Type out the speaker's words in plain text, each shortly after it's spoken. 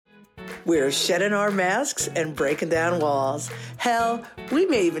We're shedding our masks and breaking down walls. Hell, we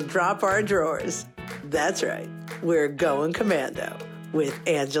may even drop our drawers. That's right. We're going commando with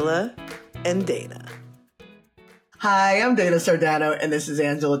Angela and Dana. Hi, I'm Dana Sardano, and this is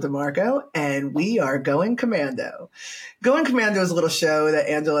Angela DiMarco, and we are Going Commando. Going Commando is a little show that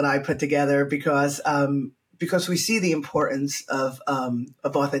Angela and I put together because we see the importance of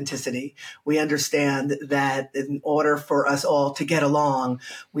authenticity. We understand that in order for us all to get along,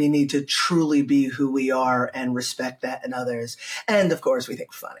 we need to truly be who we are and respect that in others. And of course, we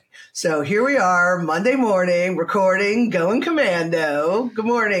think funny. So here we are, Monday morning, recording Going Commando. Good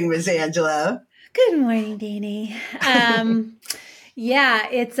morning, Miss Angela. Good morning, Dani. Yeah,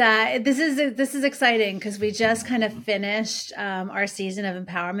 it's this is exciting because we just kind of finished our season of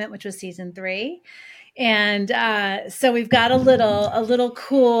empowerment, which was season 3. And so we've got a little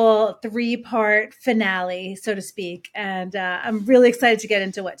cool 3-part finale, so to speak. And I'm really excited to get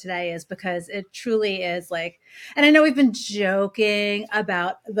into what today is, because it truly is like, and I know we've been joking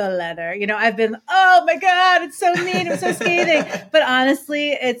about the letter. You know, I've been, oh my God, it's so mean, it's so scathing. But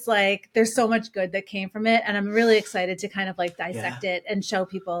honestly, it's like there's so much good that came from it. And I'm really excited to kind of like dissect it and show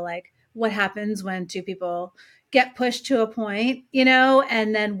people like what happens when two people get pushed to a point, you know,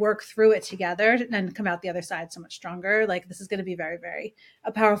 and then work through it together and come out the other side so much stronger. Like this is going to be very, very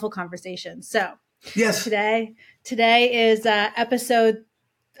a powerful conversation. So yes, today is episode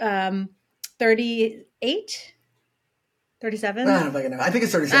 38, 37. I don't know if I can know. I think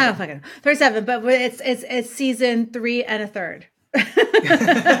it's 37. I don't know if I can know. 37, but it's season 3 and a third.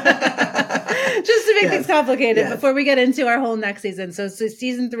 Just to make things complicated before we get into our whole next season. So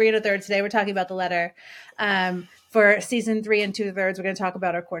season 3 and a third. Today we're talking about the letter. For season 3 and 2/3, we're going to talk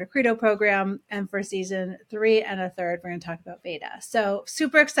about our Quarter Credo program. And for season 3 and a third, we're going to talk about Veda. So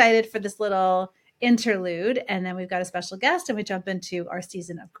super excited for this little interlude. And then we've got a special guest and we jump into our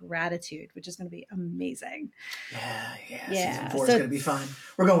season of gratitude, which is going to be amazing. Yeah. Season 4 is going to be fun.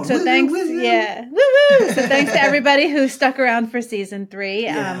 We're going. So thanks. Woo. So thanks to everybody who stuck around for season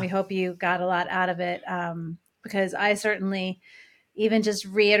 3. We hope you got a lot out of it. Because I certainly, even just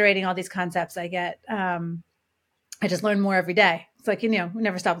reiterating all these concepts I get, I just learn more every day. It's like, you know, we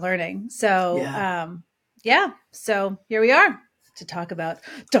never stop learning. So, so here we are to talk about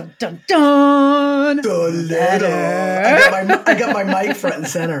the letter. I got my mic front and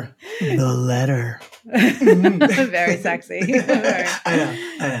center. The letter. Very sexy. I know.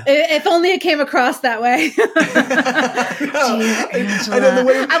 If only it came across that way. Dear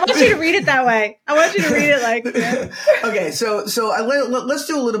Angela. I want you to read it that way. I want you to read it like. Okay, so let's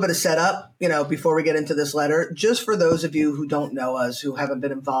do a little bit of setup, you know, before we get into this letter. Just for those of you who don't know us, who haven't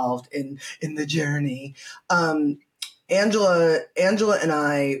been involved in the journey. Angela and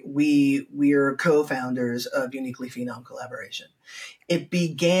I, we're co-founders of Uniquely Phenom Collaboration. It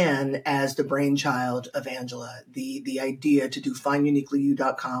began as the brainchild of Angela, the idea to do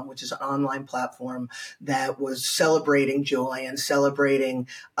finduniquelyyou.com, which is an online platform that was celebrating joy and celebrating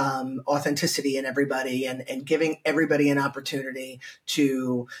authenticity in everybody and giving everybody an opportunity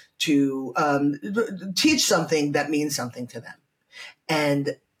to teach something that means something to them.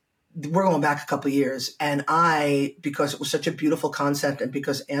 And we're going back a couple of years, and because it was such a beautiful concept and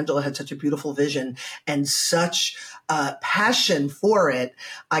because Angela had such a beautiful vision and such passion for it,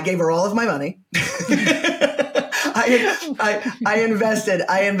 I gave her all of my money. I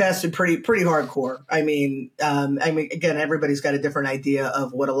invested pretty hardcore. I mean, again, everybody's got a different idea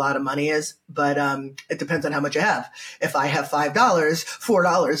of what a lot of money is, but it depends on how much you have. If I have $5,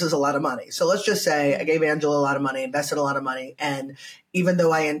 $4 is a lot of money. So let's just say I gave Angela a lot of money, invested a lot of money, and even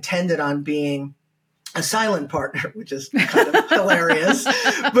though I intended on being a silent partner, which is kind of hilarious.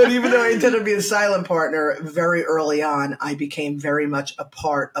 But even though I intended to be a silent partner, very early on, I became very much a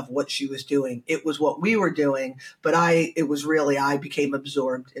part of what she was doing. It was what we were doing, but I became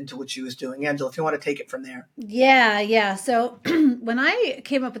absorbed into what she was doing. Angela, if you want to take it from there. Yeah. So when I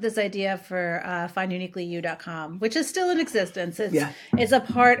came up with this idea for finduniquelyyou.com, which is still in existence,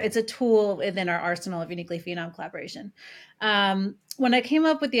 it's a tool within our arsenal of Uniquely Phenom Collaboration. When I came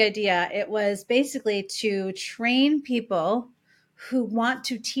up with the idea, it was basically to train people who want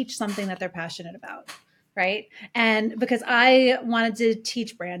to teach something that they're passionate about, right? And because I wanted to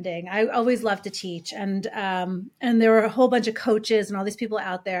teach branding, I always loved to teach, and there were a whole bunch of coaches and all these people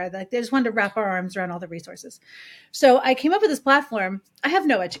out there that they just wanted to wrap our arms around all the resources. So I came up with this platform. I have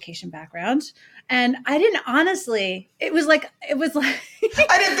no education background, and I didn't honestly. It was like I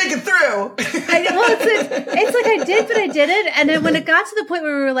didn't think it through. It's like I did, but I didn't. And then when it got to the point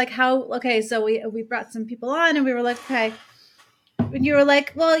where we were like, so we brought some people on, and we were like, okay, you were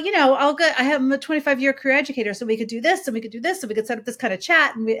like, well, I have a 25-year career educator, so we could do this and we could do this and we could set up this kind of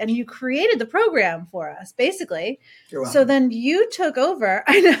chat. And you created the program for us, basically. You're welcome. So then you took over.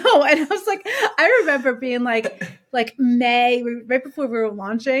 I know. And I was like, I remember being like May, right before we were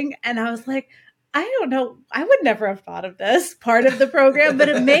launching. And I was like, I don't know. I would never have thought of this part of the program, but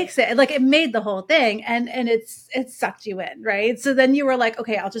it makes it like it made the whole thing and it sucked you in. Right. So then you were like,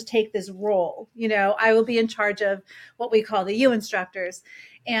 okay, I'll just take this role. I will be in charge of what we call the U instructors.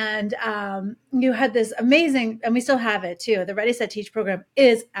 And you had this amazing, and we still have it too. The Ready, Set, Teach program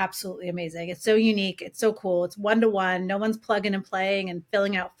is absolutely amazing. It's so unique. It's so cool. It's 1-to-1. No one's plugging and playing and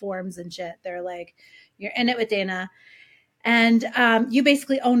filling out forms and shit. They're like, you're in it with Dana. And you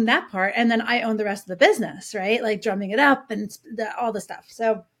basically own that part. And then I own the rest of the business, right? Like drumming it up and all the stuff.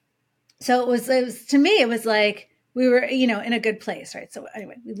 So it was to me, it was like we were, in a good place, right? So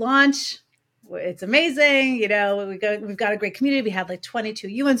anyway, we launch. It's amazing. We've got a great community. We had like 22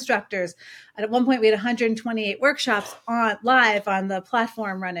 U instructors. And at one point we had 128 workshops live on the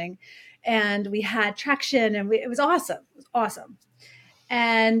platform running. And we had traction and it was awesome. It was awesome.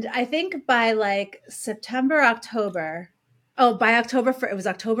 And I think by like September, October, by October, it was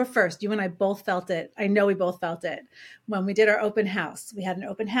October 1st. You and I both felt it. I know we both felt it when we did our open house. We had an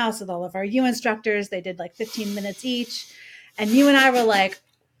open house with all of our U instructors. They did like 15 minutes each. And you and I were like,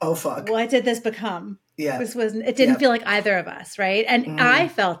 oh, fuck. What did this become? Yeah. It didn't feel like either of us, right? And I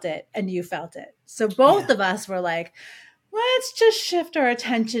felt it and you felt it. So both of us were like, let's just shift our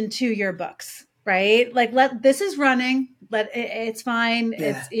attention to your books, right? Like this is running. It's fine.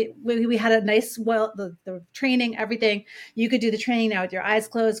 Yeah. We had a nice, the training, everything. You could do the training now with your eyes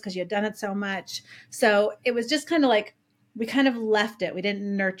closed because you had done it so much. So it was just kind of like, we kind of left it. We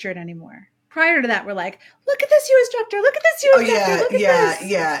didn't nurture it anymore. Prior to that, we're like, look at this U instructor. Look at this U instructor. Look at this.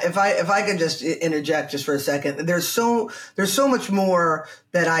 Yeah. If I could just interject just for a second, there's so much more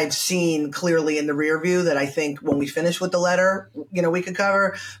that I've seen clearly in the rear view that I think when we finish with the letter, we could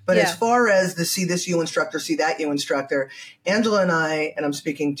cover. But as far as the see this U instructor, see that U instructor, Angela and I, and I'm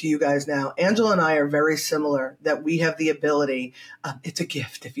speaking to you guys now, Angela and I are very similar that we have the ability, it's a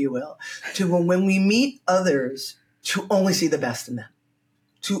gift, if you will, to when we meet others, to only see the best in them.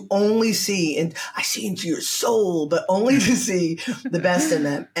 To only see, and I see into your soul, but only to see the best in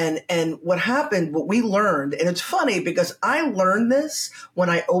them. And what happened, what we learned, and it's funny because I learned this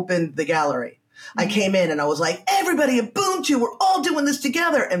when I opened the gallery. I came in and I was like, everybody Ubuntu, we're all doing this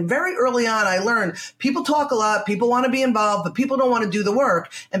together. And very early on, I learned people talk a lot, people want to be involved, but people don't want to do the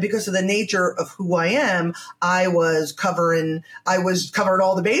work. And because of the nature of who I am, I was covered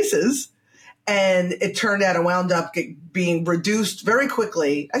all the bases. And it turned out it wound up being reduced very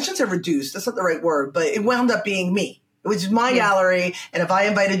quickly. I shouldn't say reduced. That's not the right word, but it wound up being me. It was my gallery. And if I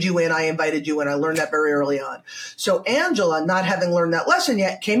invited you in, I invited you in. I learned that very early on. So Angela, not having learned that lesson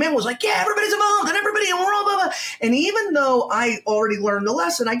yet, came in, was like, yeah, everybody's involved and and we're all blah, blah. And even though I already learned the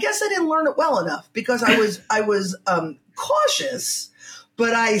lesson, I guess I didn't learn it well enough because I was cautious,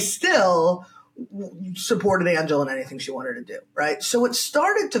 but I still supported Angela in anything she wanted to do, right? So it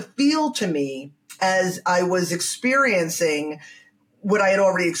started to feel to me as I was experiencing what I had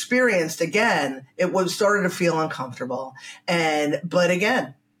already experienced again, started to feel uncomfortable. But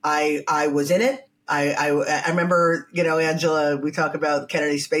again, I was in it. I remember, Angela, we talk about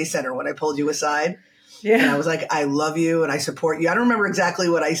Kennedy Space Center when I pulled you aside. Yeah. And I was like, I love you and I support you. I don't remember exactly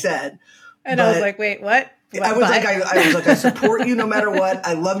what I said. And I was like, wait, what? I was like, I support you no matter what.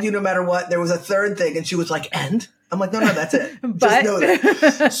 I love you no matter what. There was a third thing. And she was like, and? I'm like, no, that's it. Just know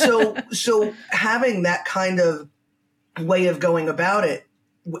that. So having that kind of way of going about it,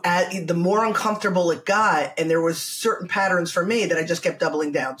 the more uncomfortable it got, and there was certain patterns for me that I just kept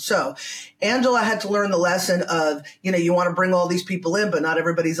doubling down. So Angela had to learn the lesson of, you want to bring all these people in, but not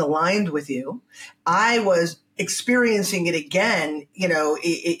everybody's aligned with you. I was experiencing it again,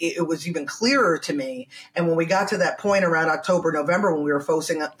 it was even clearer to me. And when we got to that point around October, November, when we were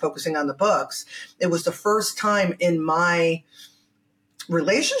focusing on the books, it was the first time in my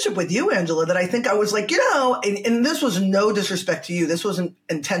relationship with you, Angela, that I think I was like, and this was no disrespect to you. This wasn't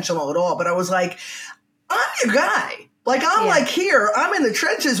intentional at all, but I was like, I'm your guy. Like, I'm like here, I'm in the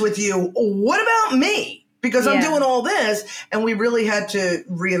trenches with you. What about me? Because I'm doing all this. And we really had to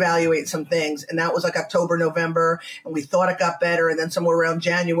reevaluate some things. And that was like October, November. And we thought it got better. And then somewhere around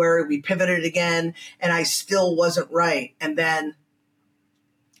January, we pivoted again. And I still wasn't right. And then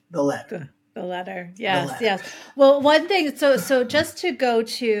the letter. The letter. Yes. Well, one thing. So just to go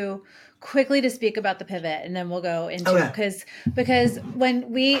to quickly to speak about the pivot, and then we'll go into because when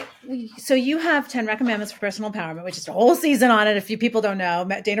so you have 10 Recommendments for Personal Empowerment, which is a whole season on it. If you people don't know,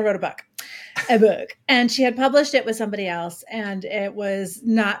 Dana wrote a book. a book, and she had published it with somebody else, and it was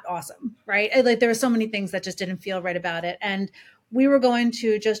not awesome, right? Like there were so many things that just didn't feel right about it, and we were going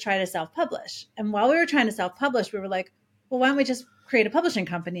to just try to self-publish. And while we were trying to self-publish, we were like, well, why don't we just create a publishing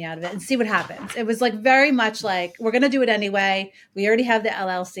company out of it and see what happens? It was like very much like, we're going to do it anyway. We already have the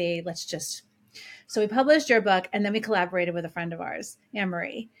LLC. Let's just. So we published your book, and then we collaborated with a friend of ours,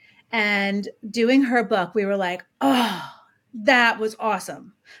 Anne-Marie, and doing her book, we were like, oh, that was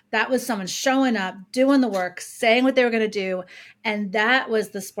awesome. That was someone showing up, doing the work, saying what they were going to do. And that was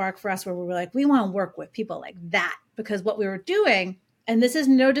the spark for us where we were like, we want to work with people like that, because what we were doing, and this is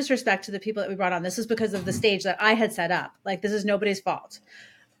no disrespect to the people that we brought on, this is because of the stage that I had set up. Like, this is nobody's fault.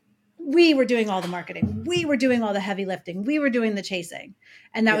 We were doing all the marketing. We were doing all the heavy lifting. We were doing the chasing.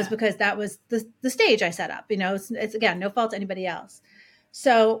 And that was because that was the stage I set up. You know, it's again, no fault to anybody else.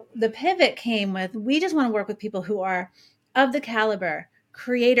 So the pivot came with, we just want to work with people who are of the caliber,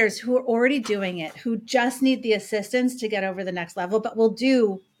 creators who are already doing it, who just need the assistance to get over the next level, but we'll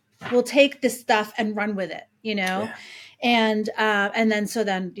take this stuff and run with it, you know? Yeah. And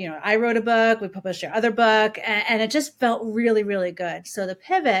then, you know, I wrote a book, we published your other book, and it just felt really, really good. So the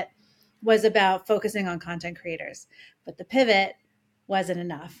pivot was about focusing on content creators, but the pivot wasn't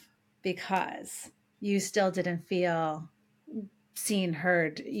enough because you still didn't feel seen,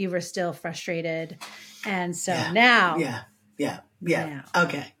 heard. You were still frustrated. And so now. Yeah.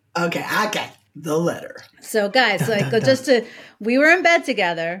 Okay. The letter. So guys, we were in bed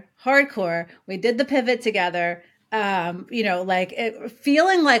together, hardcore. We did the pivot together. You know, like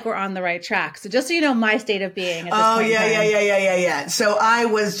feeling like we're on the right track. So just so you know, my state of being at this point yeah. So I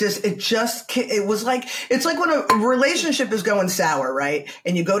was it was like, it's like when a relationship is going sour, right?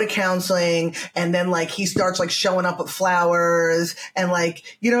 And you go to counseling, and then like he starts like showing up with flowers, and like,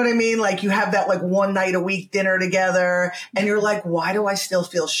 you know what I mean? Like you have that like one night a week dinner together, and you're like, why do I still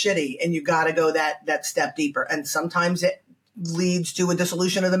feel shitty? And you got to go that step deeper. And sometimes it leads to a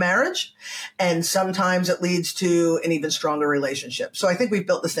dissolution of the marriage, and sometimes it leads to an even stronger relationship. So I think we've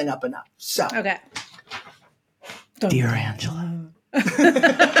built this thing up enough. So, okay. Dear Angela.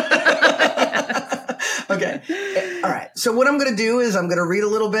 Okay. All right. So what I'm going to do is I'm going to read a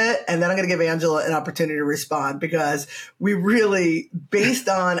little bit, and then I'm going to give Angela an opportunity to respond, because we really, based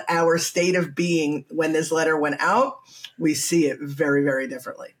on our state of being when this letter went out, we see it very, very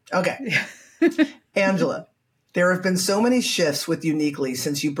differently. Okay. Angela. There have been so many shifts with Uniquely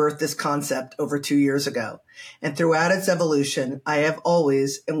since you birthed this concept over 2 years ago. And throughout its evolution, I have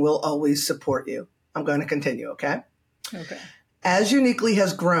always and will always support you. I'm going to continue, okay? Okay. As Uniquely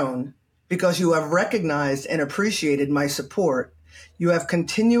has grown, because you have recognized and appreciated my support, you have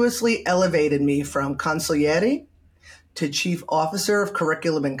continuously elevated me from consigliere to Chief Officer of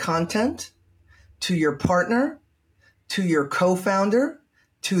Curriculum and Content, to your partner, to your co-founder,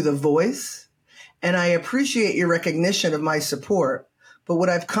 to The Voice. And I appreciate your recognition of my support. But what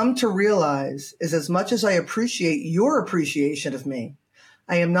I've come to realize is, as much as I appreciate your appreciation of me,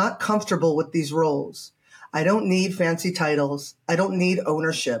 I am not comfortable with these roles. I don't need fancy titles. I don't need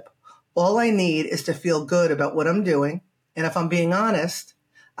ownership. All I need is to feel good about what I'm doing. And if I'm being honest,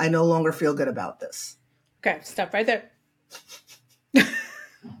 I no longer feel good about this. Okay, stop right there.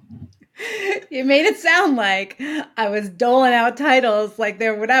 You made it sound like I was doling out titles like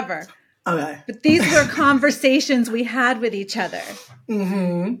they're whatever. Okay. But these were conversations we had with each other.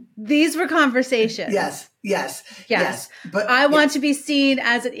 Mm-hmm. These were conversations. Yes. But I want to be seen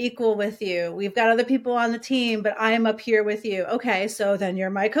as an equal with you. We've got other people on the team, but I am up here with you. Okay, so then you're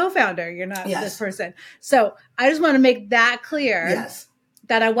my co-founder. You're not this person. So I just want to make that clear. Yes.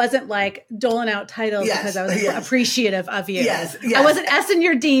 That I wasn't like doling out titles because I was appreciative of you. Yes. I wasn't S and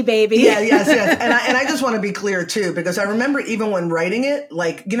your D, baby. Yes. And I just want to be clear too, because I remember even when writing it,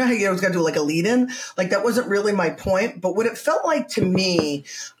 like, you know how you always got to do like a lead in? Like that wasn't really my point. But what it felt like to me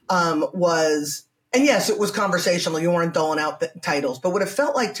was, and yes, it was conversational. You weren't doling out the titles. But what it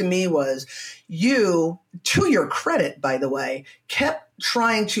felt like to me was you, to your credit, by the way, kept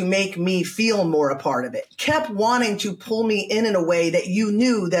trying to make me feel more a part of it, kept wanting to pull me in a way that you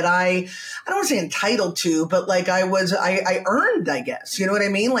knew that I don't want to say entitled to, but like I earned, I guess. You know what I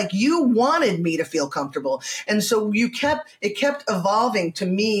mean? Like you wanted me to feel comfortable. And so it kept evolving to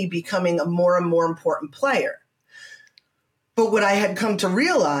me becoming a more and more important player. But what I had come to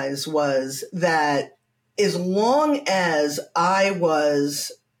realize was that as long as I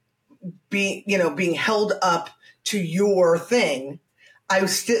was being held up to your thing,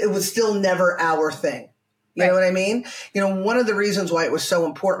 it was still never our thing. You know what I mean? You know, one of the reasons why it was so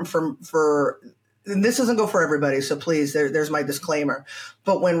important for and this doesn't go for everybody, so please, there's my disclaimer.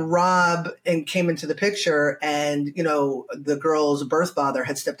 But when Rob came into the picture and, you know, the girl's birth father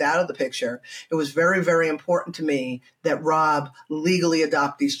had stepped out of the picture, it was very, very important to me that Rob legally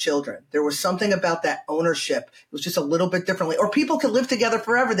adopt these children. There was something about that ownership. It was just a little bit differently. Or people can live together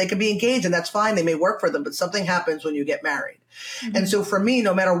forever. They can be engaged, and that's fine. They may work for them, but something happens when you get married. Mm-hmm. And so for me,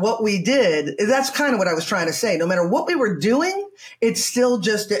 no matter what we did, that's kind of what I was trying to say. No matter what we were doing, it still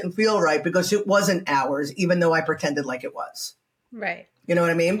just didn't feel right because it wasn't ours, even though I pretended like it was. Right. You know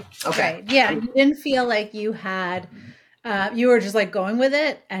what I mean? Okay. Right. Yeah. You didn't feel like you had, you were just like going with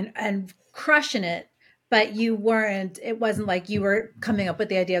it and crushing it, but you weren't, it wasn't like you were coming up with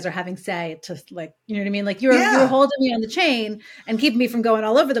the ideas or having say to, like, you know what I mean? Like you were holding me on the chain and keeping me from going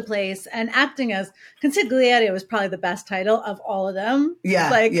all over the place and acting as consigliere was probably the best title of all of them. Yeah.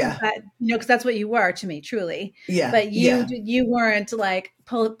 Like, yeah. That, you know, cause that's what you were to me, truly. Yeah. But you weren't like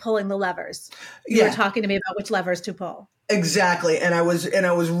pulling the levers. You were talking to me about which levers to pull. Exactly. And I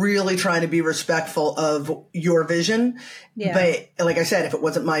was really trying to be respectful of your vision. Yeah. But like I said, if it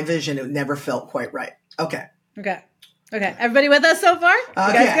wasn't my vision, it never felt quite right. Okay. Everybody with us so far? You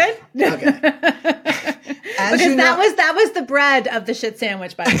guys good? Okay. Because that was the bread of the shit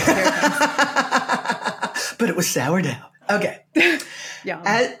sandwich, by the way. But it was sourdough. Okay.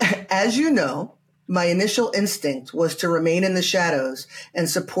 Yeah. As you know, my initial instinct was to remain in the shadows and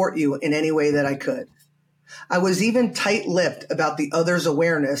support you in any way that I could. I was even tight-lipped about the other's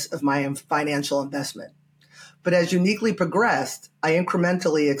awareness of my financial investment. But as Uniquely progressed, I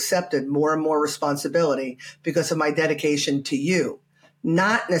incrementally accepted more and more responsibility because of my dedication to you,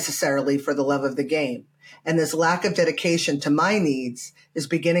 not necessarily for the love of the game. And this lack of dedication to my needs is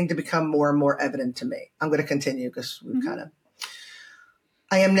beginning to become more and more evident to me. I'm going to continue because we've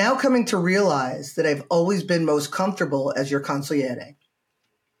I am now coming to realize that I've always been most comfortable as your consigliere.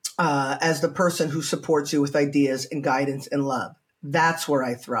 As the person who supports you with ideas and guidance and love. That's where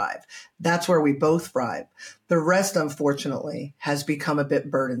I thrive. That's where we both thrive. The rest, unfortunately, has become a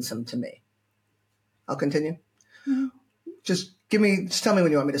bit burdensome to me. I'll continue. Mm-hmm. Just tell me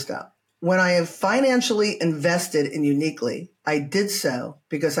when you want me to stop. When I have financially invested in Uniquely, I did so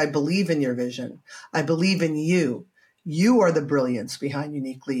because I believe in your vision. I believe in you. You are the brilliance behind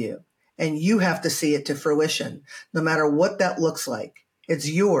Uniquely You, and you have to see it to fruition, no matter what that looks like. It's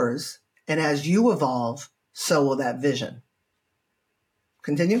yours, and as you evolve, so will that vision.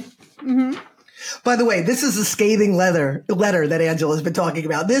 Continue? Mm-hmm. By the way, this is a scathing letter that Angela has been talking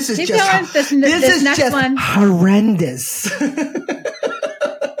about. This is this is next just one. Horrendous.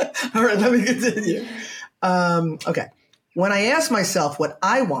 All right, let me continue. Okay. When I ask myself what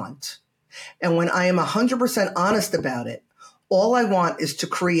I want, and when I am 100% honest about it, all I want is to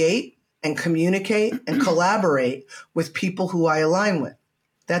create and communicate and collaborate with people who I align with.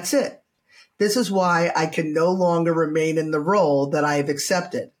 That's it. This is why I can no longer remain in the role that I have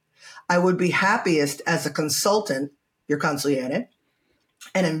accepted. I would be happiest as a consultant, your consigliere,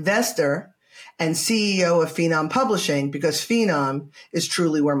 an investor, and CEO of Phenom Publishing because Phenom is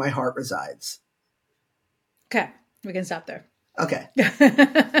truly where my heart resides. Okay, we can stop there. Okay.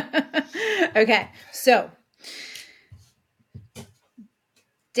 Okay, so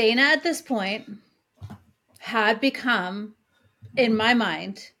Dana at this point had become, in my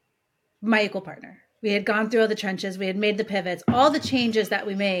mind, my equal partner. We had gone through all the trenches. We had made the pivots, all the changes that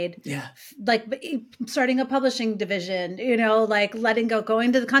we made, like starting a publishing division, you know, like letting go,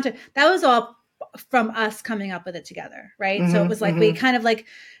 going to the content. That was all from us coming up with it together, right? Mm-hmm, so it was like we kind of like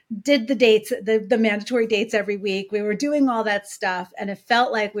did the dates, the mandatory dates every week. We were doing all that stuff, and it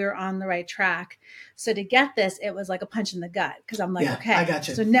felt like we were on the right track. So to get this, it was like a punch in the gut because I'm like, okay, I got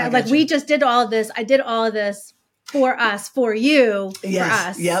you. So now, we just did all of this. I did all of this for us, for you,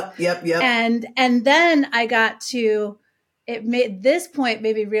 yes. for us. Yep. And then I got to, it made this point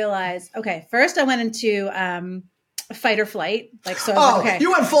made me realize, okay, first I went into fight or flight. Like, so I was like, okay.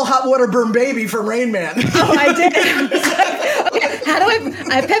 You went full hot water burn baby from Rain Man. Oh, I did. Okay, how do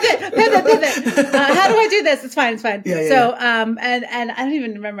I pivot? How do I do this? It's fine. Yeah, so, and I don't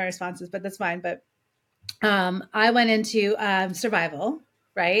even remember my responses, but that's fine. But I went into survival.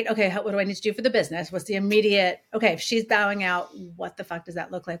 Right? Okay. What do I need to do for the business? What's the immediate? Okay. If she's bowing out, what the fuck does that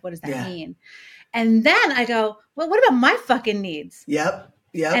look like? What does that mean? And then I go, well, what about my fucking needs? Yep.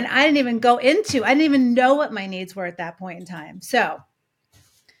 And I didn't even know what my needs were at that point in time. So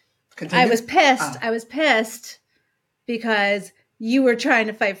continue. I was pissed. I was pissed because you were trying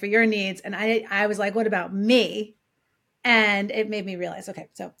to fight for your needs. And I was like, what about me? And it made me realize, okay,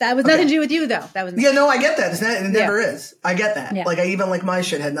 so that was nothing to do with you, though. That was yeah, no, I get that. It never is. I get that. Yeah. Like my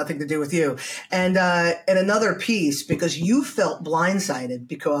shit had nothing to do with you. And another piece, because you felt blindsided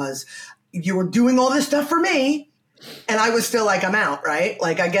because you were doing all this stuff for me. And I was still like, I'm out, right?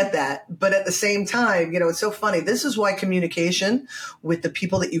 Like, I get that. But at the same time, it's so funny. This is why communication with the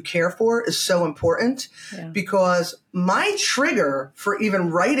people that you care for is so important, because my trigger for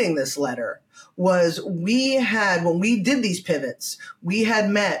even writing this letter was when we did these pivots, we had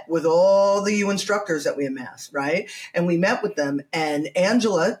met with all the U instructors that we amassed, right? And we met with them, and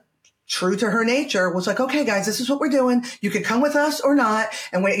Angela, true to her nature, was like, okay, guys, this is what we're doing. You could come with us or not.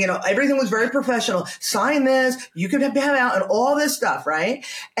 And everything was very professional. Sign this. You could have out and all this stuff, right?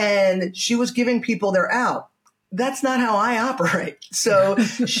 And she was giving people their out. That's not how I operate. So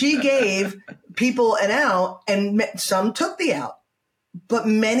she gave people an out, and some took the out, but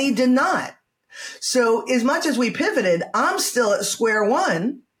many did not. So as much as we pivoted, I'm still at square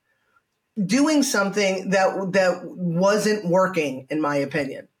one doing something that wasn't working, in my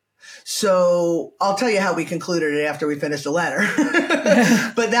opinion. So I'll tell you how we concluded it after we finished the letter.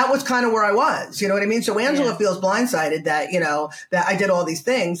 But that was kind of where I was. You know what I mean? So Angela feels blindsided that, that I did all these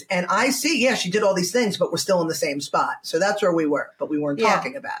things. And I see, she did all these things, but we're still in the same spot. So that's where we were, but we weren't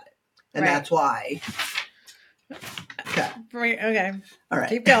talking about it. And that's why. Okay. Okay. All right.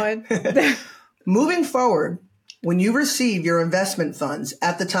 Keep going. Moving forward, when you receive your investment funds,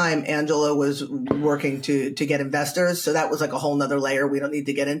 at the time, Angela was working to get investors. So that was like a whole nother layer we don't need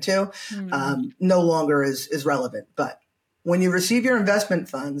to get into. No longer is relevant. But when you receive your investment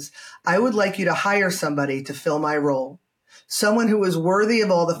funds, I would like you to hire somebody to fill my role. Someone who is worthy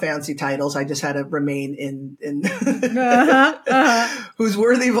of all the fancy titles. I just had to remain in who's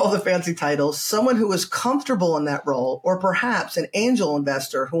worthy of all the fancy titles. Someone who is comfortable in that role, or perhaps an angel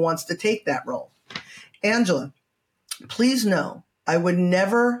investor who wants to take that role. Angela, please know I would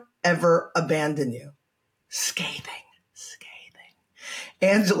never, ever abandon you. Scathing.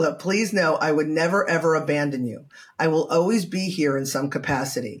 Angela, please know I would never, ever abandon you. I will always be here in some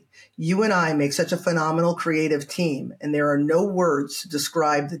capacity. You and I make such a phenomenal creative team, and there are no words to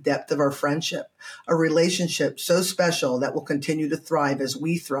describe the depth of our friendship, a relationship so special that will continue to thrive, as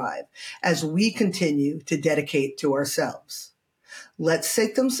we continue to dedicate to ourselves. Let's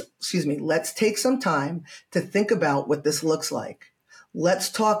take some time to think about what this looks like. Let's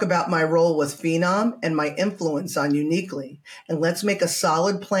talk about my role with Phenom and my influence on Uniquely, and let's make a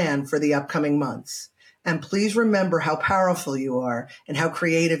solid plan for the upcoming months. And please remember how powerful you are and how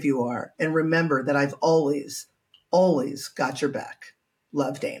creative you are. And remember that I've always, always got your back.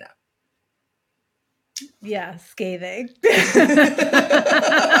 Love, Dana. Yeah, scathing. At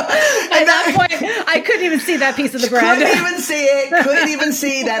that point, I couldn't even see that piece of the bread. Couldn't even see it. Couldn't even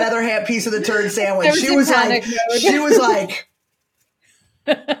see that other half pice of the turd sandwich. She was like,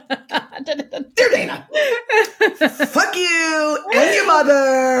 dear Dana, fuck you and your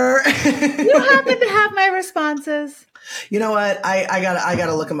mother. You happen to have my responses? You know what? I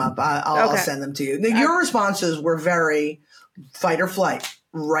gotta look them up. I'll send them to you. Your responses were very fight or flight.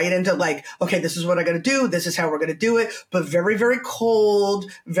 Right into like, okay, this is what I got to do. This is how we're going to do it. But very, very cold,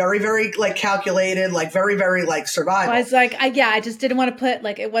 very, very like calculated, like very, very like survival. I was like, I just didn't want to put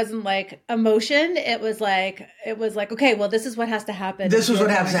like, it wasn't like emotion. It was like, okay, well, this is what has to happen. This was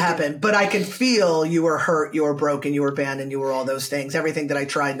what has to happen. But I could feel you were hurt, you were broken, you were abandoned, you were all those things, everything that I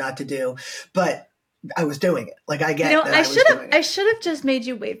tried not to do. But I was doing it. Like I get that I should have just made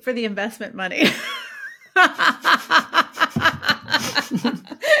you wait for the investment money.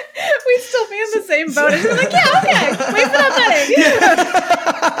 We'd still be in the same boat. And like, okay, wait for that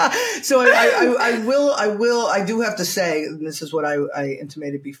money. So I do have to say, and this is what I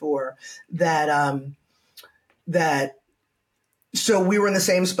intimated before, that so we were in the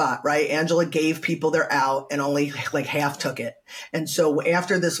same spot, right? Angela gave people their out and only like half took it. And so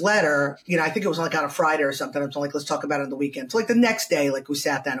after this letter, I think it was like on a Friday or something. I was like, let's talk about it on the weekend. So like the next day, like we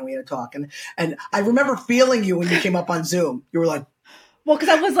sat down and we had a talk. And I remember feeling you when you came up on Zoom. You were like, well,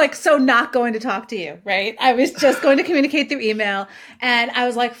 because I was like, so not going to talk to you, right? I was just going to communicate through email. And I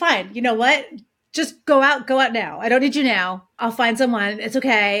was like, fine, you know what? Just go out now. I don't need you now. I'll find someone. It's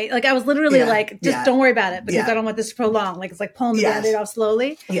okay. Like I was literally don't worry about it because I don't want this to prolong. Like it's like pulling the Band-Aid off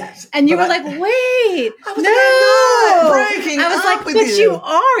slowly. Yes. And you were like, wait, I was like, I'm not breaking I was up like, with but you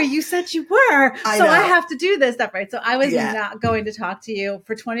are. You said you were. I so know. I have to do this stuff, right? So I was not going to talk to you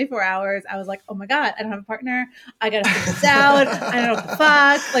for 24 hours. I was like, oh my God, I don't have a partner. I got to figure this out. I don't know what the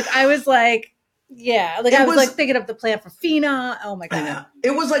fuck. Like I was like, I was like thinking of the plan for Fina. Oh my God.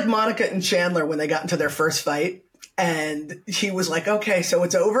 It was like Monica and Chandler when they got into their first fight. And he was like, okay, so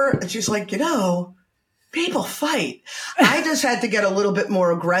it's over. And she's like, people fight. I just had to get a little bit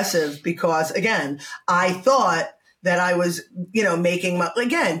more aggressive because, again, I thought that I was, making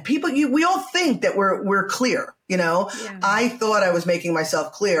again, people, we all think that we're clear. Yeah. I thought I was making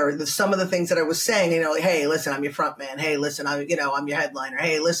myself clear that some of the things that I was saying, hey, listen, I'm your front man. Hey, listen, I'm your headliner.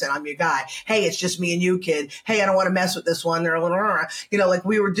 Hey, listen, I'm your guy. Hey, it's just me and you, kid. Hey, I don't want to mess with this one. Like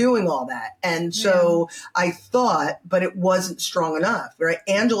we were doing all that. And so I thought, but it wasn't strong enough, right?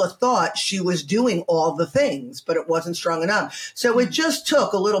 Angela thought she was doing all the things, but it wasn't strong enough. So it just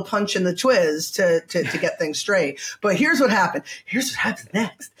took a little punch in the twiz to get things straight. But here's what happened. Here's what happens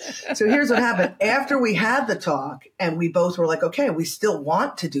next. So here's what happened. After we had the talk and we both were like, okay, we still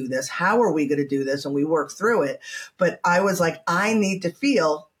want to do this. How are we going to do this? And we worked through it. But I was like, I need to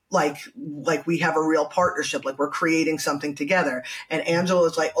feel like we have a real partnership, like we're creating something together. And Angela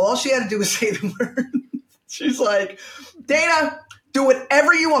was like, all she had to do was say the word. She's like, Dana, do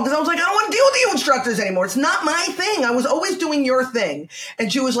whatever you want. Because I was like, I don't want to deal with you instructors anymore. It's not my thing. I was always doing your thing.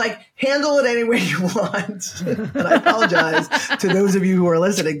 And she was like, handle it any way you want. And I apologize to those of you who are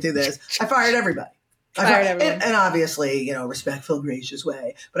listening to this. I fired everybody. And obviously, respectful, gracious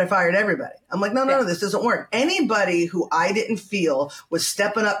way, but I fired everybody. I'm like, no, this doesn't work. Anybody who I didn't feel was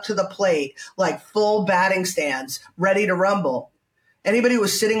stepping up to the plate, like full batting stance, ready to rumble. Anybody who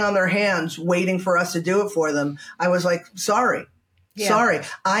was sitting on their hands waiting for us to do it for them, I was like, sorry.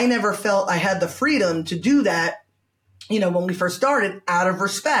 I never felt I had the freedom to do that, when we first started, out of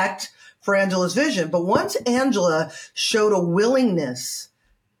respect for Angela's vision. But once Angela showed a willingness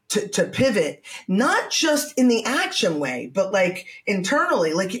to pivot, not just in the action way, but like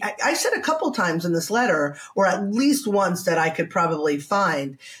internally. Like I said a couple times in this letter, or at least once that I could probably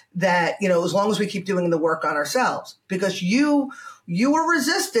find, that, as long as we keep doing the work on ourselves, because you were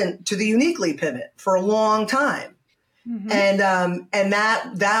resistant to the uniquely pivot for a long time. Mm-hmm. And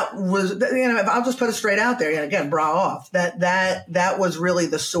that was, I'll just put it straight out there. And again, bra off, that was really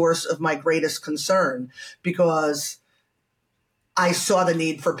the source of my greatest concern, because I saw the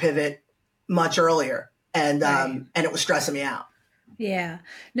need for pivot much earlier, and it was stressing me out. Yeah,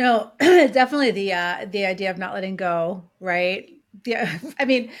 no, definitely the idea of not letting go, right? Yeah, I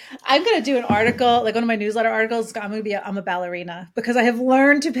mean, I'm going to do an article, like one of my newsletter articles. I'm a ballerina, because I have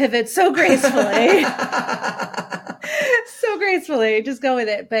learned to pivot so gracefully, so gracefully. Just go with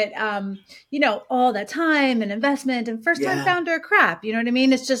it. But all that time and investment and first time founder crap. You know what I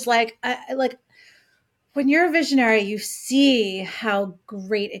mean? It's just like when you're a visionary, you see how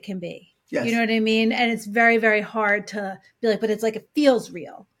great it can be. Yes. You know what I mean? And it's very, very hard to be like, but it's like, it feels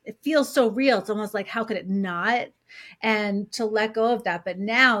real. It feels so real. It's almost like, how could it not? And to let go of that. But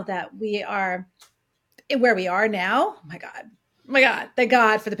now that we are where we are now, oh my God, thank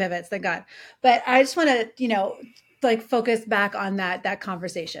God for the pivots. Thank God. But I just want to, focus back on that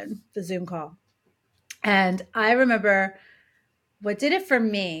conversation, the Zoom call. And I remember what did it for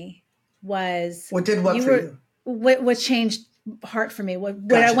me was what did what for you? What changed heart for me? When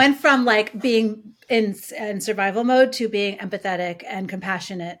I went from being in survival mode to being empathetic and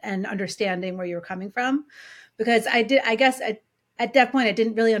compassionate and understanding where you were coming from, because at that point I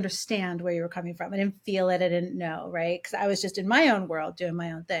didn't really understand where you were coming from. I didn't feel it. I didn't know, right? Because I was just in my own world doing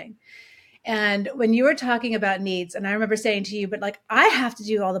my own thing. And when you were talking about needs, and I remember saying to you, but I have to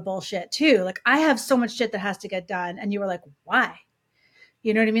do all the bullshit too. I have so much shit that has to get done. And you were like, why?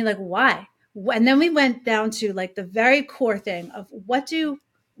 You know what I mean? Why? And then we went down to the very core thing of what do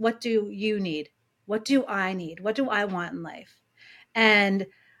you need? What do I need? What do I want in life? And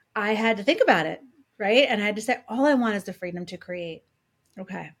I had to think about it, right? And I had to say, all I want is the freedom to create.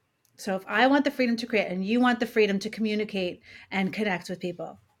 Okay. So if I want the freedom to create and you want the freedom to communicate and connect with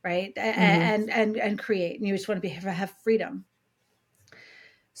people, right? Mm-hmm. And create, and you just want to have freedom.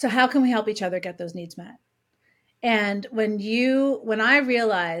 So how can we help each other get those needs met? And when I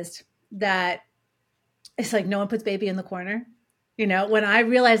realized that it's no one puts baby in the corner, when I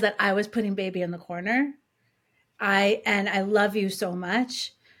realized that I was putting baby in the corner, I love you so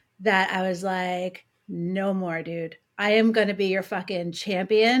much that I was like, no more, dude. I am going to be your fucking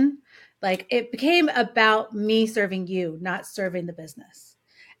champion. It became about me serving you, not serving the business.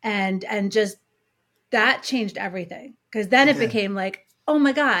 And just that changed everything. Because then it became oh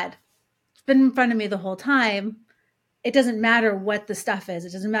my God, it's been in front of me the whole time. It doesn't matter what the stuff is.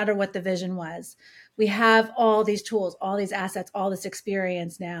 It doesn't matter what the vision was. We have all these tools, all these assets, all this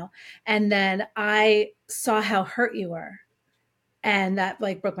experience now. And then I saw how hurt you were. And that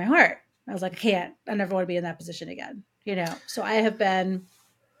broke my heart. I was like, I never want to be in that position again. So I have been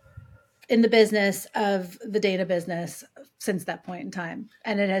in the business of the data business since that point in time.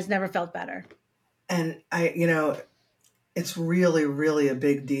 And it has never felt better. And it's really, really a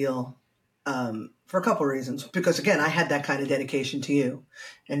big deal. For a couple of reasons, because again, I had that kind of dedication to you,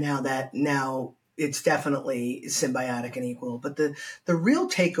 and now it's definitely symbiotic and equal. But the real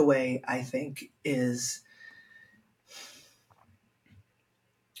takeaway, I think, is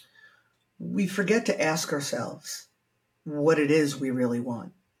we forget to ask ourselves what it is we really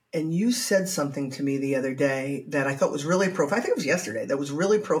want. And you said something to me the other day that I thought was really profound. I think it was yesterday. That was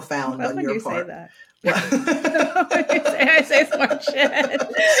really profound on your part. Say that. Well, I say smart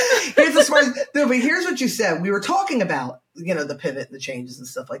shit. Here's the smart. No, but here's what you said. We were talking about, the pivot and the changes and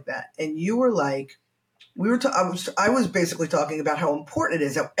stuff like that. And you were like, I was basically talking about how important it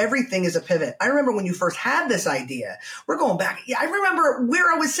is, how everything is a pivot. I remember when you first had this idea, we're going back. Yeah, I remember where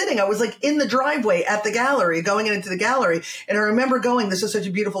I was sitting. I was like in the driveway at the gallery, going into the gallery. And I remember going, this is such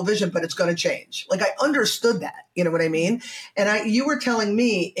a beautiful vision, but it's going to change. Like I understood that, you know what I mean? And you were telling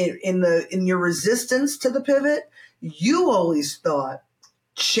me in your resistance to the pivot, you always thought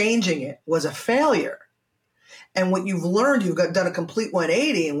changing it was a failure. And what you've learned, done a complete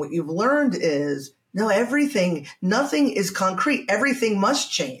 180. And what you've learned is, no, nothing is concrete. Everything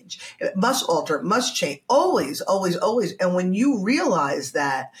must change. It must alter, it must change. Always, always, always. And when you realize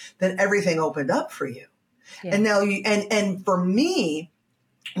that, then everything opened up for you. Yeah. And now and for me,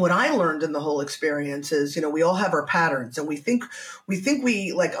 what I learned in the whole experience is, we all have our patterns and we think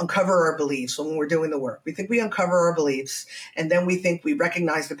we like uncover our beliefs when we're doing the work. We think we uncover our beliefs and then we think we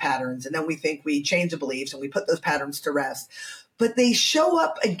recognize the patterns and then we think we change the beliefs and we put those patterns to rest. But they show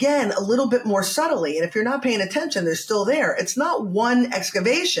up again a little bit more subtly. And if you're not paying attention, they're still there. It's not one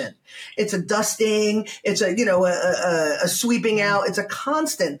excavation. It's a dusting. It's a sweeping out. It's a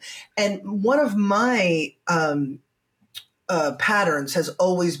constant. And one of my patterns has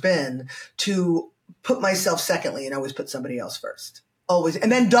always been to put myself secondly and always put somebody else first. Always.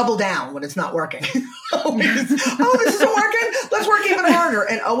 And then double down when it's not working. Always, this isn't working. Let's work even harder.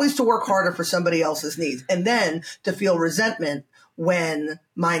 And always to work harder for somebody else's needs. And then to feel resentment when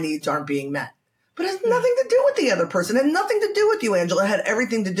my needs aren't being met. But it has nothing to do with the other person. It had nothing to do with you, Angela. It had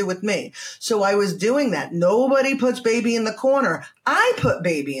everything to do with me. So I was doing that. Nobody puts baby in the corner. I put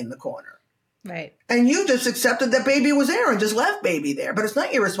baby in the corner. Right. And you just accepted that baby was there and just left baby there. But it's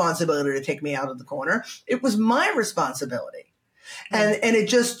not your responsibility to take me out of the corner. It was my responsibility. And it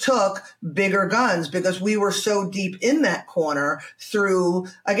just took bigger guns because we were so deep in that corner through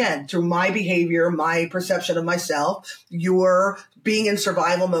my behavior, my perception of myself, your being in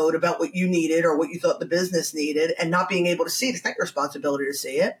survival mode about what you needed or what you thought the business needed and not being able to see it. It's not your responsibility to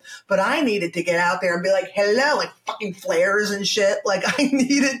see it. But I needed to get out there and be like, hello, like fucking flares and shit. Like I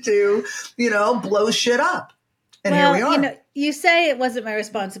needed to, blow shit up. And here we are. You say it wasn't my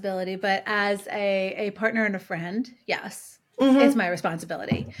responsibility, but as a partner and a friend, yes. Mm-hmm. It's my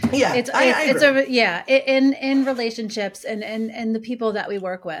responsibility. Yeah, I agree. In relationships and the people that we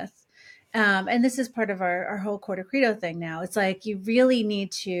work with. And this is part of our whole Quarter Credo thing now. It's like you really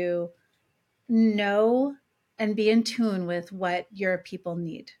need to know and be in tune with what your people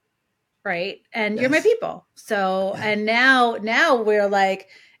need. Right. And You're my people. So, and now we're like,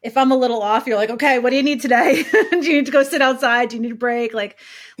 if I'm a little off, you're like, okay, what do you need today? Do you need to go sit outside? Do you need a break? What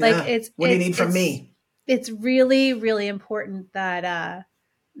do you need from me? It's really, really important that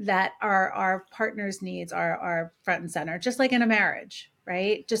that our partner's needs are front and center, just like in a marriage,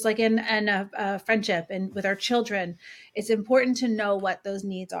 right? Just like in a friendship and with our children, it's important to know what those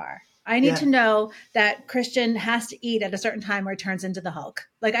needs are. I need to know that Christian has to eat at a certain time or he turns into the Hulk.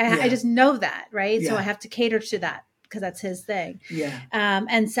 I just know that, right? Yeah. So I have to cater to that because that's his thing. Yeah.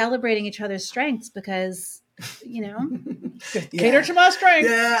 And celebrating each other's strengths because, cater to my strength.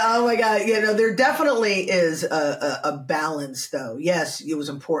 Yeah. Oh my God. There definitely is a balance though. Yes. It was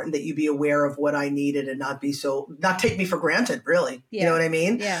important that you be aware of what I needed and not take me for granted, really. Yeah. You know what I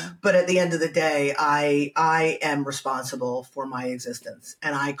mean? Yeah. But at the end of the day, I am responsible for my existence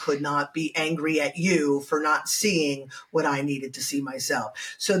and I could not be angry at you for not seeing what I needed to see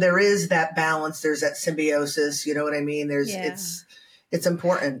myself. So there is that balance. There's that symbiosis. You know what I mean? It's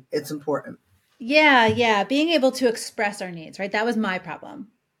important. It's important. Yeah. Being able to express our needs, right? That was my problem.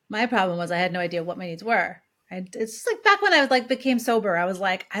 My problem was I had no idea what my needs were. It's just like back when I was became sober, I was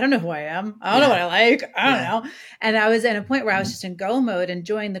like, I don't know who I am. I don't know what I like. I don't know. And I was at a point where I was just in go mode,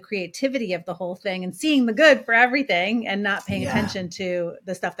 enjoying the creativity of the whole thing and seeing the good for everything and not paying attention to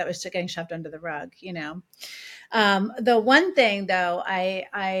the stuff that was getting shoved under the rug, The one thing though,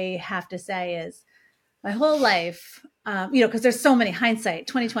 I have to say is my whole life, because there's so many hindsight,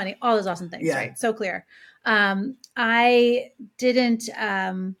 2020, all those awesome things, right? So clear. I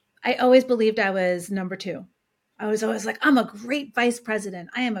always believed I was number two. I was always like, I'm a great vice president.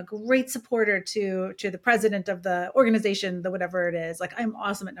 I am a great supporter to the president of the organization, the whatever it is. Like, I'm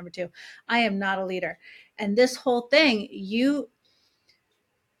awesome at number two. I am not a leader. And this whole thing,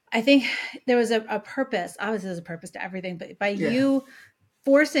 I think there was a purpose. Obviously, there's a purpose to everything, but by you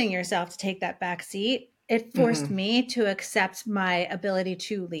forcing yourself to take that back seat, it forced me to accept my ability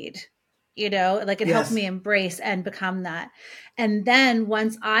to lead. like it helped me embrace and become that. And then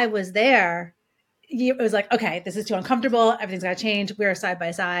once I was there, it was like, okay, this is too uncomfortable. Everything's got to change. We're side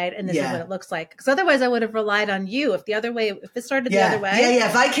by side, and this is what it looks like. Because otherwise, I would have relied on you. If it started the other way,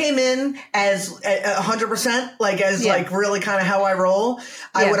 If I came in as 100%, like really kind of how I roll,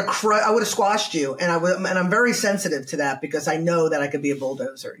 I would have squashed you, and I'm very sensitive to that because I know that I could be a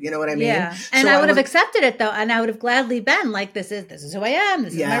bulldozer. You know what I mean? Yeah, and I would have accepted it though, and I would have gladly been like, this is who I am.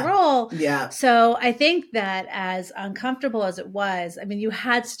 This is my role. Yeah. So I think that as uncomfortable as it was, I mean, you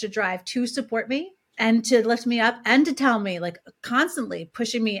had such a drive to support me and to lift me up and to tell me, like, constantly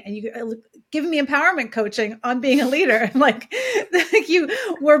pushing me, and you giving me empowerment coaching on being a leader. like you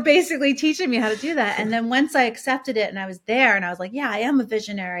were basically teaching me how to do that. And then once I accepted it and I was there and I was like, yeah, I am a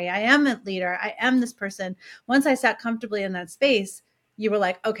visionary. I am a leader. I am this person. Once I sat comfortably in that space, you were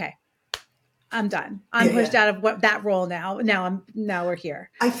like, okay, I'm done. I'm pushed out of that role now. Now we're here.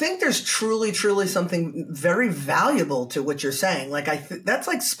 I think there's truly something very valuable to what you're saying. Like that's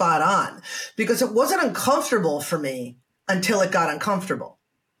like spot on, because it wasn't uncomfortable for me until it got uncomfortable.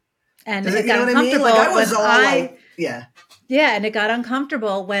 And it got uncomfortable. Like I was and it got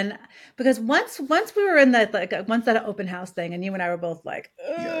uncomfortable because once we were in that, once that open house thing, and you and I were both like,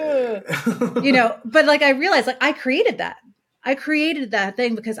 but like I realized, like, I created that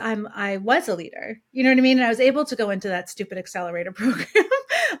thing because I was a leader, you know what I mean? And I was able to go into that stupid accelerator program.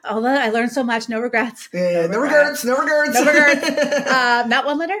 Although I learned so much, no regrets. No regrets. Not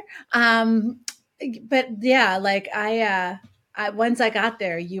one letter. But yeah, like I once I got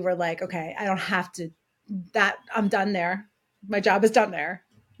there, you were like, okay, I don't have to, I'm done there. My job is done there.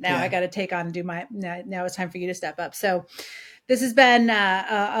 Now I got to take on and now it's time for you to step up. So this has been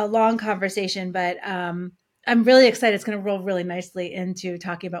a long conversation, but I'm really excited. It's going to roll really nicely into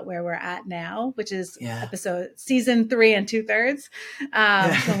talking about where we're at now, which is season 3 and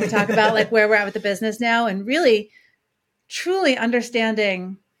 2/3. When we talk about like where we're at with the business now, and really truly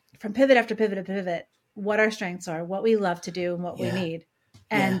understanding from pivot after pivot to pivot, what our strengths are, what we love to do, and what we need.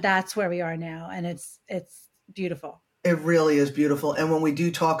 And that's where we are now. And it's beautiful. It really is beautiful. And when we do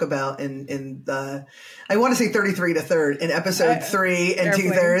talk about in the, I want to say 33 to third in episode 3 and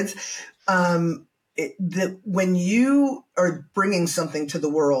 2/3, when you are bringing something to the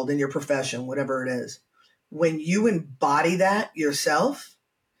world in your profession, whatever it is, when you embody that yourself,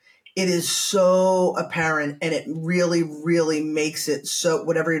 it is so apparent, and it really, really makes it so,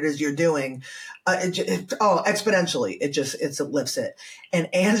 whatever it is you're doing, exponentially, it lifts it.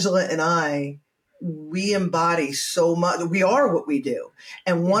 And Angela and I, we embody so much. We are what we do.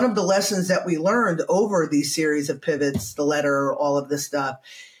 And one of the lessons that we learned over these series of pivots, the letter, all of this stuff,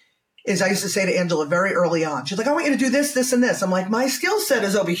 is I used to say to Angela very early on, she's like, I want you to do this, this, and this. I'm like, my skill set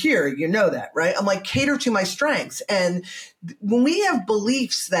is over here. You know that, right? I'm like, cater to my strengths. And when we have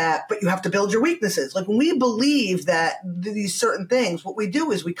beliefs but you have to build your weaknesses. Like when we believe that these certain things, what we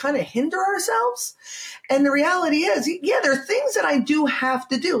do is we kind of hinder ourselves. And the reality is, there are things that I do have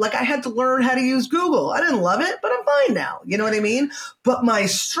to do. Like I had to learn how to use Google. I didn't love it, but I'm fine now. You know what I mean? But my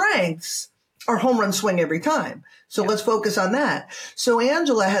strengths are home run swing every time. So let's focus on that. So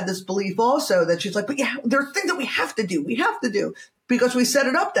Angela had this belief also that she's like, but there are things that we have to do. We have to do because we set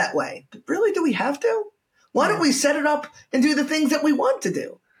it up that way. But really, do we have to? Why don't we set it up and do the things that we want to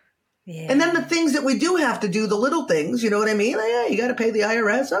do? Yeah. And then the things that we do have to do, the little things, you know what I mean? Like, you got to pay the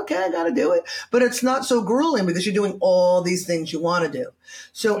IRS. Okay, I got to do it. But it's not so grueling because you're doing all these things you want to do.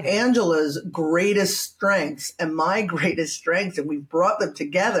 So Angela's greatest strengths and my greatest strengths, and we've brought them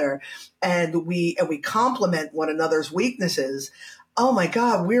together, and we complement one another's weaknesses. Oh my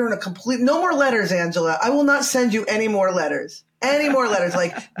God, we're in no more letters, Angela. I will not send you any more letters.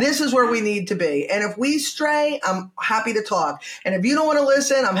 Like, this is where we need to be. And if we stray, I'm happy to talk. And if you don't want to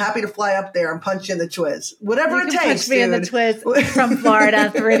listen, I'm happy to fly up there and punch you in the twiz. Whatever it takes, punch me in the twiz from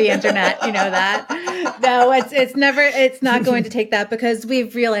Florida through the internet. You know that. No, it's not going to take that, because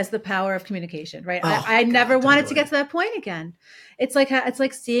we've realized the power of communication, right? I never wanted to get to that point again. It's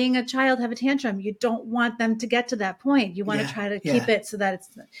like seeing a child have a tantrum. You don't want them to get to that point. You want to try to keep it so that it's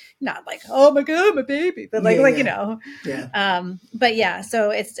not like, oh my God, my baby, but you know. Yeah. But yeah,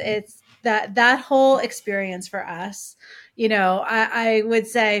 so it's that whole experience for us, you know, I would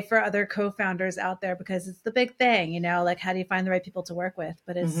say for other co-founders out there, because it's the big thing, you know, like, how do you find the right people to work with?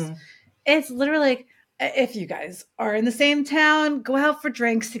 But it's literally like, if you guys are in the same town, go out for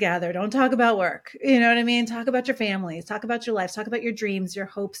drinks together. Don't talk about work. You know what I mean? Talk about your families, talk about your lives, talk about your dreams, your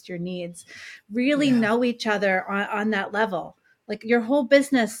hopes, your needs. Really know each other on that level. Like your whole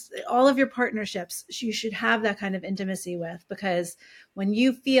business, all of your partnerships, you should have that kind of intimacy with, because when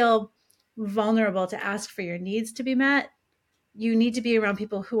you feel vulnerable to ask for your needs to be met, you need to be around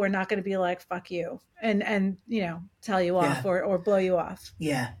people who are not going to be like, fuck you, and tell you off or blow you off.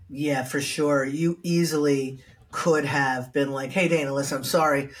 Yeah, for sure. You easily could have been like, hey, Dana, listen, I'm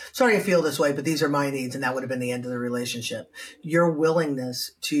sorry I feel this way, but these are my needs. And that would have been the end of the relationship. Your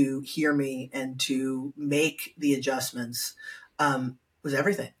willingness to hear me and to make the adjustments was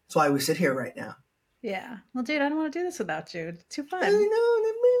everything. That's why we sit here right now. Yeah. Well, dude, I don't want to do this without you. It's too fun. I know.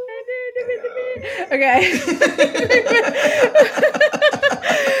 Okay.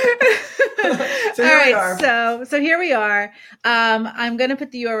 So here we are. So here we are. I'm going to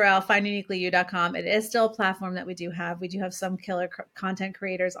put the URL, finduniquelyu.com. It is still a platform that we do have. We do have some killer content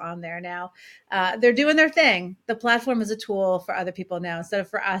creators on there now. They're doing their thing. The platform is a tool for other people now, instead of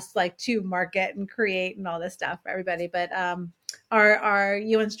for us like to market and create and all this stuff for everybody. But our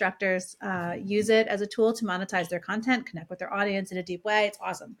U instructors use it as a tool to monetize their content, connect with their audience in a deep way. It's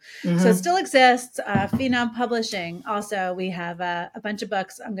awesome. Mm-hmm. So it still exists. Phenom Publishing. Also, we have a bunch of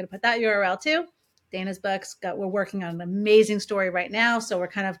books. I'm going to put that URL too. Dana's books. We're working on an amazing story right now. So we're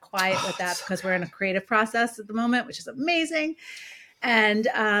kind of quiet with that because we're in a creative process at the moment, which is amazing. And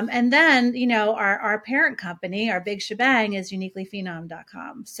then, our parent company, our big shebang is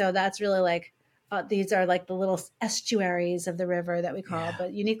uniquelyphenom.com. So that's really like, these are like the little estuaries of the river that we call,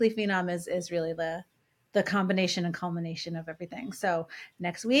 but Uniquely Phenom is really the combination and culmination of everything. So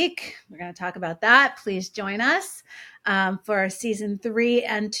next week, we're going to talk about that. Please join us for season 3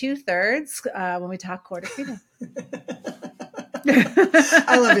 and 2/3 when we talk Court of Freedom.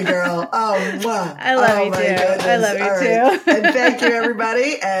 I love you, girl. Oh, wow. I love you too. Goodness. I love you All too. And thank you,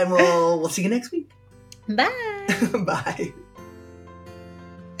 everybody. And we'll see you next week. Bye. Bye.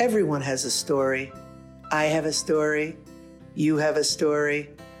 Everyone has a story. I have a story. You have a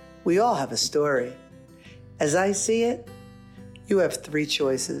story. We all have a story. As I see it, you have 3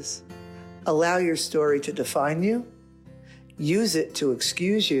 choices. Allow your story to define you, use it to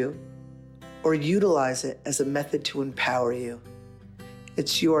excuse you, or utilize it as a method to empower you.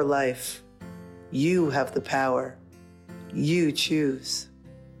 It's your life. You have the power. You choose.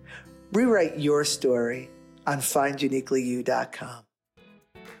 Rewrite your story on finduniquelyu.com.